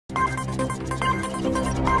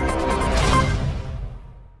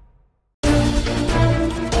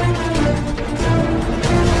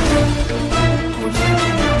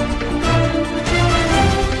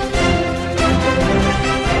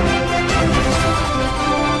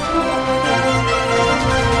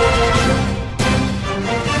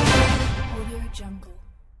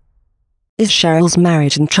Is Cheryl's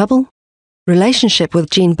marriage in trouble? Relationship with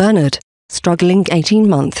Jean-Bernard, struggling 18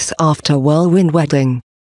 months after whirlwind wedding.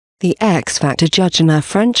 The X Factor judge and her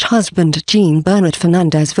French husband Jean-Bernard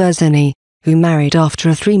Fernandez-Versini, who married after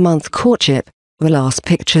a 3-month courtship, were last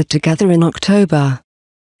pictured together in October.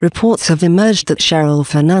 Reports have emerged that Cheryl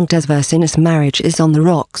Fernandez-Versini's marriage is on the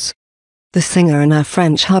rocks. The singer and her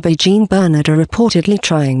French hubby Jean-Bernard are reportedly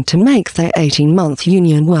trying to make their 18-month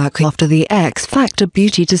union work after the X Factor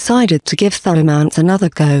beauty decided to give the romance another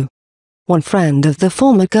go. One friend of the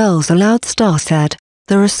former Girls Aloud star said,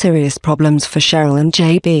 "There are serious problems for Cheryl and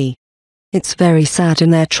JB. It's very sad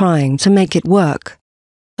and they're trying to make it work.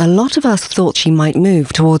 A lot of us thought she might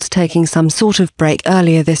move towards taking some sort of break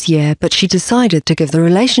earlier this year, but she decided to give the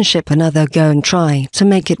relationship another go and try to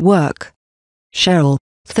make it work." Cheryl,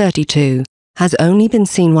 32, has only been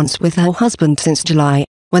seen once with her husband since July,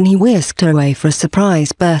 when he whisked her away for a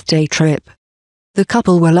surprise birthday trip. The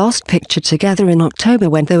couple were last pictured together in October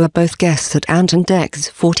when they were both guests at Ant and Dec's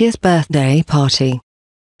 40th birthday party.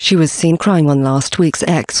 She was seen crying on last week's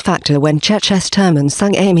X Factor when Chesterman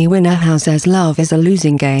sang Amy Winehouse's "Love is a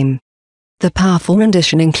Losing Game." The powerful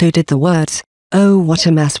rendition included the words, "Oh what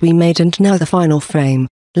a mess we made and now the final frame,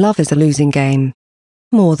 love is a losing game.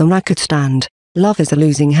 More than I could stand, love is a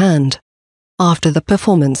losing hand." After the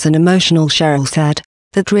performance, an emotional Cheryl said,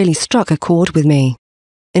 "That really struck a chord with me."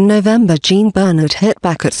 In November, Jean-Bernard hit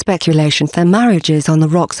back at speculation their marriage is on the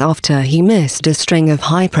rocks after he missed a string of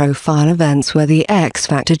high-profile events where the X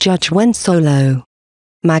Factor judge went solo.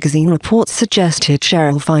 Magazine reports suggested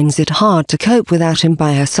Cheryl finds it hard to cope without him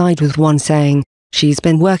by her side, with one saying, "She's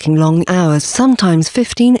been working long hours, sometimes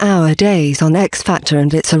 15-hour days on X Factor,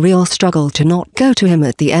 and it's a real struggle to not go to him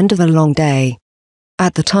at the end of a long day."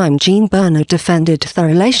 At the time, Jean-Bernard defended the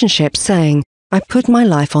relationship, saying, "I put my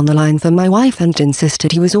life on the line for my wife and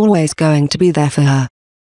insisted he was always going to be there for her."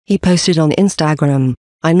 He posted on Instagram,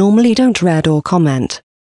 "I normally don't read or comment.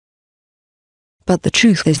 But the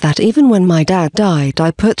truth is that even when my dad died, I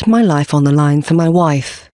put my life on the line for my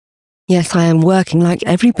wife. Yes, I am working like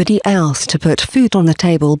everybody else to put food on the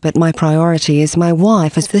table, but my priority is my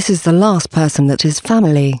wife, as this is the last person that is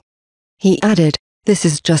family." He added, "This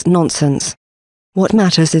is just nonsense. What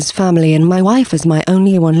matters is family, and my wife is my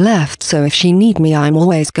only one left, so if she need me I'm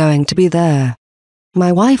always going to be there.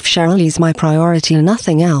 My wife Cheryl is my priority and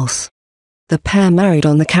nothing else." The pair married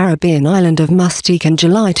on the Caribbean island of Mustique in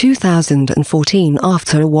July 2014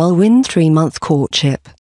 after a whirlwind 3-month courtship.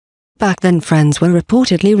 Back then, friends were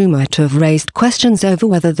reportedly rumored to have raised questions over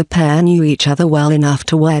whether the pair knew each other well enough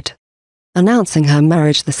to wed. Announcing her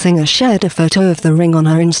marriage, the singer shared a photo of the ring on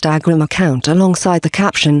her Instagram account alongside the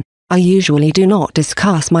caption, "I usually do not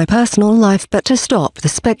discuss my personal life, but to stop the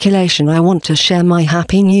speculation I want to share my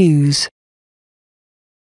happy news.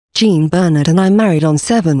 Jean-Bernard and I married on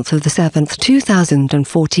 7th of the 7th,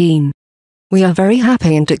 2014. We are very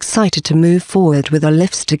happy and excited to move forward with our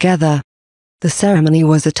lives together." The ceremony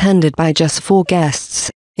was attended by just 4 guests,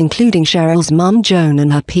 including Cheryl's mum Joan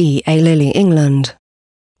and her PA Lily England.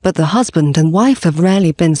 But the husband and wife have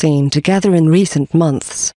rarely been seen together in recent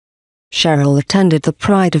months. Cheryl attended the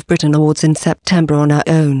Pride of Britain Awards in September on her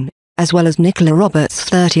own, as well as Nicola Roberts'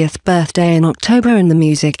 30th birthday in October and the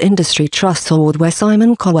Music Industry Trust Award where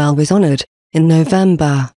Simon Cowell was honoured, in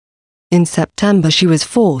November. In September, she was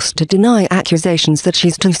forced to deny accusations that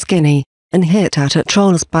she's too skinny, and hit out at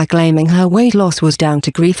trolls by claiming her weight loss was down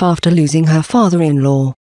to grief after losing her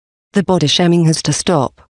father-in-law. "The body shaming has to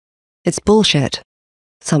stop. It's bullshit.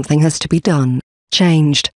 Something has to be done,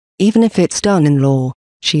 changed, even if it's done in law,"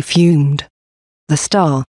 she fumed. The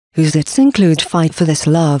star, whose hits include "Fight for This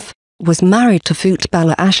Love," was married to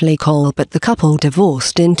footballer Ashley Cole, but the couple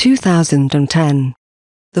divorced in 2010.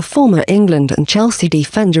 The former England and Chelsea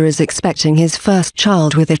defender is expecting his first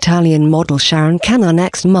child with Italian model Sharon Canna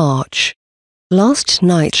next March. Last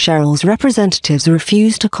night, Cheryl's representatives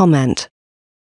refused to comment.